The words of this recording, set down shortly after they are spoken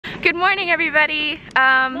Good morning, everybody.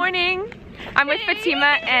 Morning. I'm with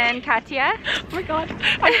Fatima and Katya. Oh my god,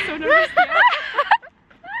 I'm so nervous.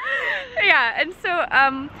 Yeah, and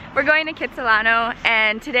so we're going to Kitsilano,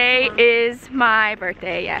 and today is my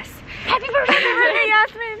birthday. Yes. Happy birthday,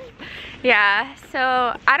 Yasmin. Yeah, so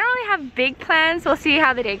I don't really have big plans. We'll see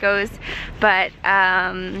how the day goes, but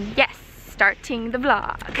yes, starting the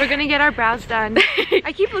vlog. We're gonna get our brows done.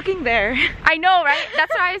 I keep looking there. I know, right?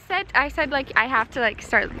 That's what I said. I said like I have to like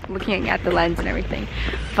start looking at the lens and everything.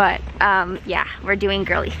 But yeah, we're doing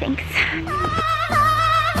girly things.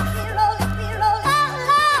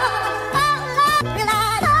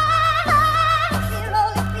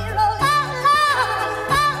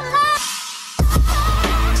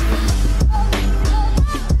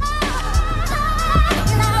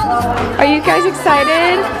 Are you guys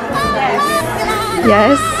excited? Yes.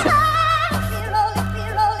 Yes.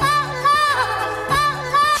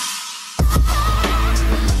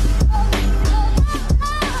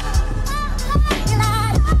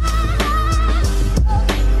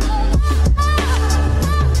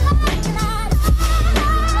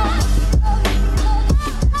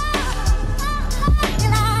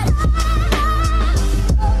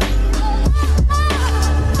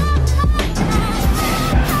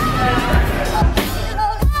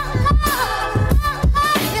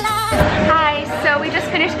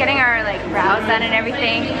 Getting our like brows done and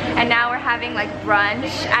everything, and now we're having like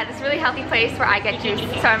brunch at this really healthy place where I get juice,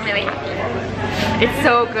 so I'm really happy. It's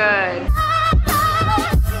so good.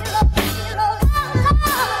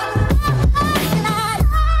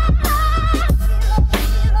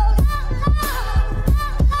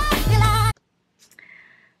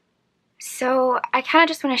 So I kind of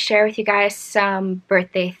just want to share with you guys some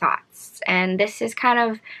birthday thoughts, and this is kind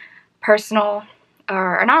of personal,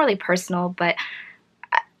 or not really personal, but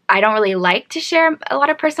I don't really like to share a lot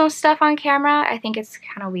of personal stuff on camera. I think it's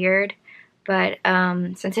kind of weird, but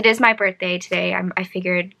since it is my birthday today, I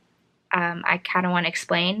figured I kind of want to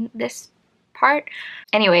explain this part.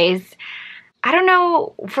 Anyways, I don't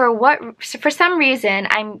know for some reason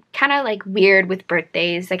I'm kind of like weird with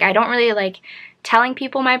birthdays. Like I don't really like telling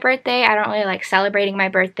people my birthday. I don't really like celebrating my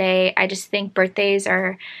birthday. I just think birthdays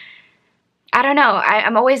are, I don't know,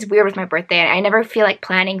 I'm always weird with my birthday. I never feel like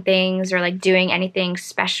planning things or like doing anything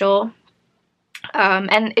special.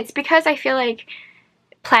 And it's because I feel like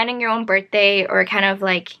planning your own birthday or kind of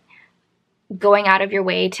like going out of your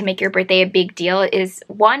way to make your birthday a big deal is,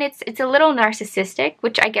 one, it's a little narcissistic,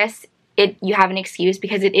 which I guess you have an excuse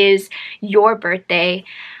because it is your birthday.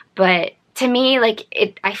 But to me,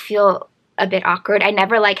 like I feel a bit awkward. I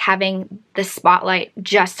never like having the spotlight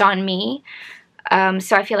just on me.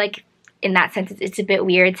 So I feel like in that sense, it's a bit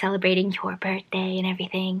weird celebrating your birthday and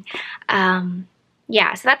everything.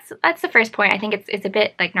 Yeah, so that's the first point. I think it's a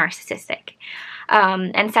bit like narcissistic.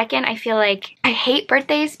 And second, I feel like I hate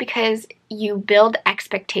birthdays because you build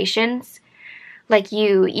expectations. Like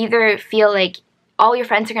you either feel like all your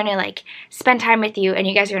friends are gonna like spend time with you and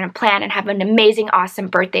you guys are gonna plan and have an amazing, awesome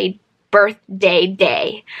birthday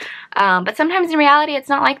day. But sometimes in reality it's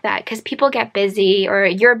not like that, because people get busy or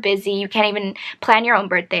you're busy. You can't even plan your own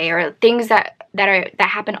birthday, or things that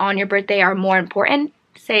happen on your birthday are more important,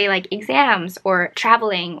 say like exams or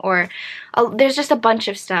traveling, or there's just a bunch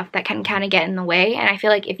of stuff that can kind of get in the way. And I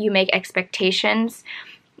feel like if you make expectations,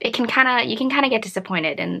 you can kind of get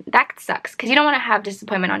disappointed, and that sucks because you don't want to have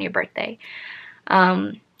disappointment on your birthday.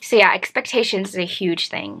 So yeah, expectations is a huge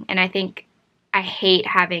thing, and I think I hate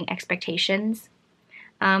having expectations.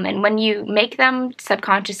 And when you make them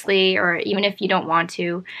subconsciously, or even if you don't want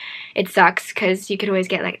to, it sucks because you could always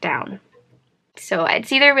get let down. So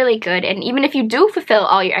it's either really good, and even if you do fulfill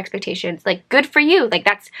all your expectations, like good for you, like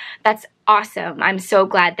that's awesome. I'm so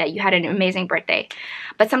glad that you had an amazing birthday.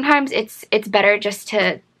 But sometimes it's better just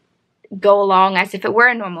to go along as if it were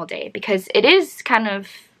a normal day, because it is kind of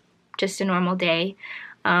just a normal day.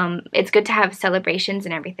 It's good to have celebrations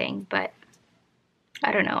and everything, but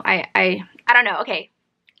I don't know. I don't know. Okay.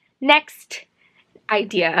 Next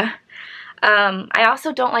idea. I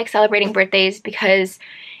also don't like celebrating birthdays because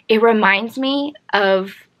it reminds me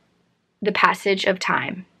of the passage of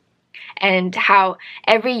time and how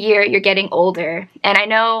every year you're getting older. And I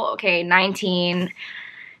know, okay, 19,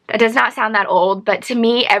 that does not sound that old, but to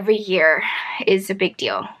me, every year is a big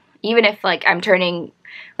deal. Even if like I'm turning,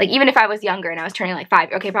 like even if I was younger and I was turning like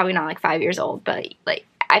 5, okay, probably not like 5 years old, but like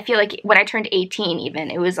I feel like when I turned 18 even,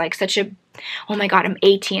 it was like such a, oh my god, I'm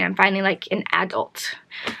 18, I'm finally like an adult.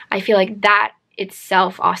 I feel like that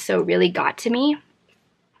itself also really got to me.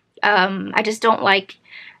 I just don't like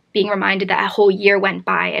being reminded that a whole year went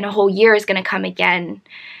by and a whole year is going to come again.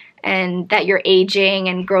 and that you're aging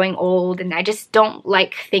and growing old, and I just don't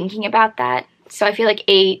like thinking about that. So I feel like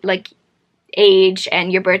age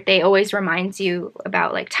and your birthday always reminds you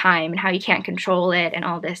about like time and how you can't control it and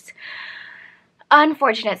all this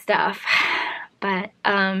unfortunate stuff. But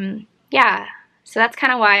yeah, so that's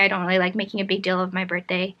kind of why I don't really like making a big deal of my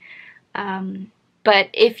birthday. But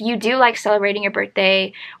if you do like celebrating your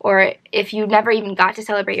birthday, or if you never even got to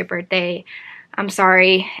celebrate your birthday, I'm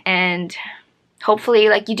sorry, and hopefully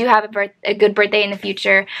like you do have a good birthday in the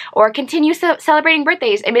future, or continue celebrating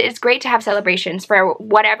birthdays. I mean, it's great to have celebrations for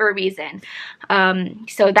whatever reason.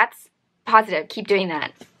 So that's positive. Keep doing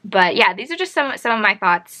that. But yeah, these are just some of my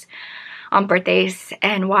thoughts on birthdays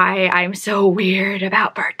and why I'm so weird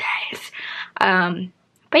about birthdays.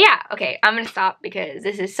 But yeah, okay, I'm gonna stop because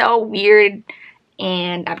this is so weird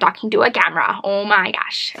and I'm talking to a camera. Oh my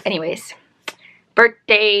gosh. Anyways,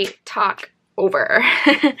 birthday talk over.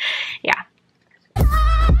 Yeah.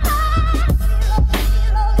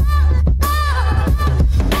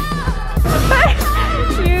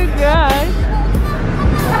 You guys.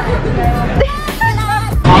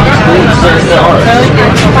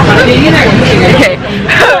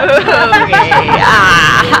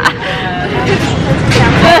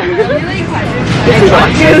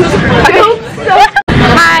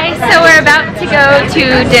 Hi, so we're about to go to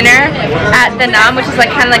dinner at the Nam, which is like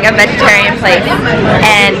kind of like a vegetarian place,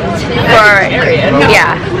 and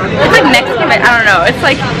yeah, it's like Mexican, but I don't know, it's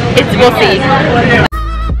like, we'll see.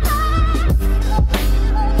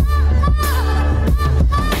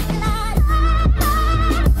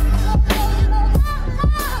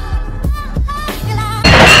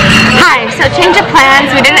 So change of plans,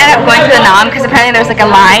 we didn't end up going to the Nam because apparently there was like a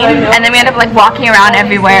line, and then we ended up like walking around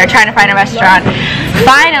everywhere trying to find a restaurant.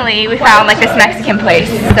 Finally we found like this Mexican place,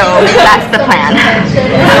 so that's the plan.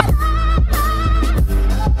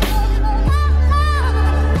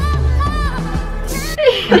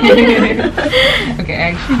 Okay,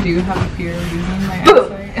 I actually do have a fear of using my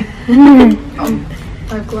eyesight.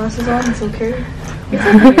 I have glasses on, it's okay.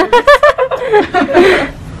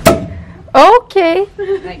 Okay.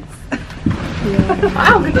 Thanks. Yeah.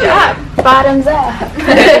 Wow, good job. Bottoms up.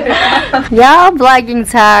 Y'all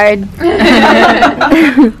vlogging's hard.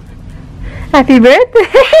 Happy birthday.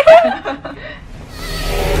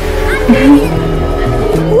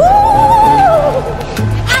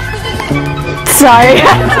 Sorry.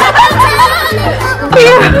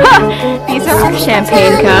 These are our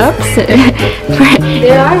champagne cups.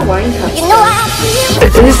 They are wine cups.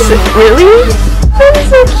 Is this really? That's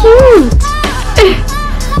so cute.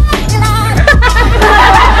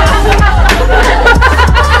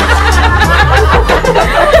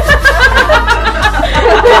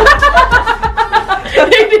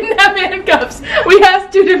 They didn't have handcuffs. We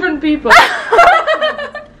asked two different people. I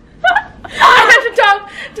had to talk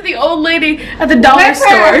to the old lady at the dollar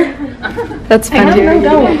store. That's funny.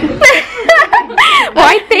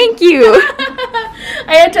 Why, thank you.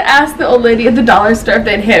 I had to ask the old lady at the dollar store if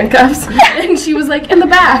they had handcuffs, and she was like, in the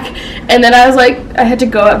back. And then I was like, I had to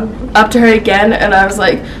go up to her again, and I was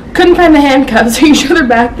like, couldn't find the handcuffs. Are you sure they're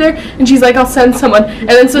back there? And she's like, I'll send someone. And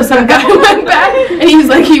then so some guy went back, and he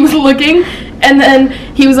was looking, and then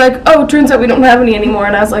he was like, oh, turns out we don't have any anymore.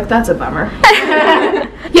 And I was like, that's a bummer.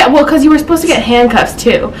 Yeah, well, because you were supposed to get handcuffs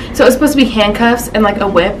too. So it was supposed to be handcuffs and like a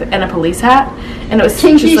whip and a police hat, and it was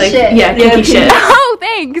kinky just like, shit. yeah, kinky shit. Oh,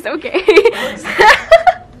 thanks. Okay.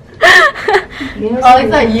 Oh, I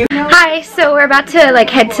thought you. Hi, so we're about to like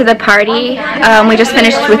head to the party. We just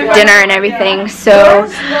finished with dinner and everything, so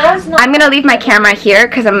I'm gonna leave my camera here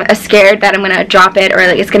because I'm scared that I'm gonna drop it, or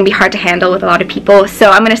like it's gonna be hard to handle with a lot of people.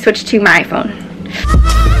 So I'm gonna switch to my iPhone.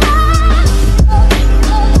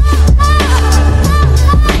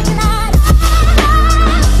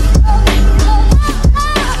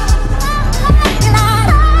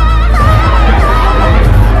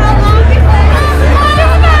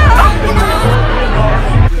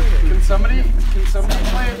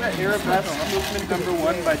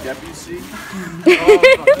 #1 by Debussy.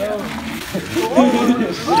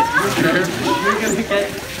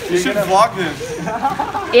 You should vlog this.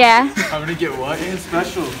 Yeah. I'm gonna get what? It's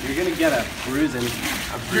special. You're gonna get a bruising.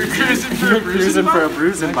 Cruising for a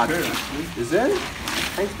bruising button. Is it?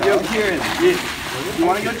 Thanks, yo, Kieran. You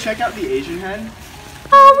wanna go check out the Asian hen?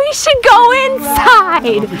 Oh, we should go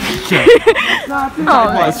inside.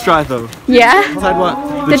 Oh, let's try though. Yeah? Inside what?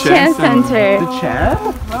 The Chan Center. The Chan?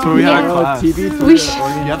 That's where we had our class. We you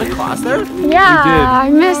had a class there? Yeah, I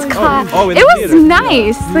missed class. Oh, it was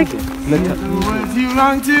nice. Like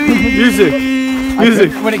Music.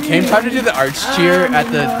 When it came time to do the arts cheer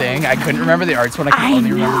at the thing, I couldn't remember the arts one. I could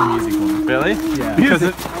only remember the music one. Really? Yeah. Because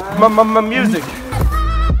it's music.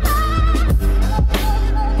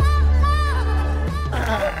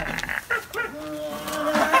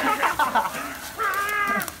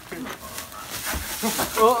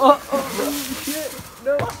 Oh, shit.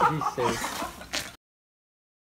 No. Be safe.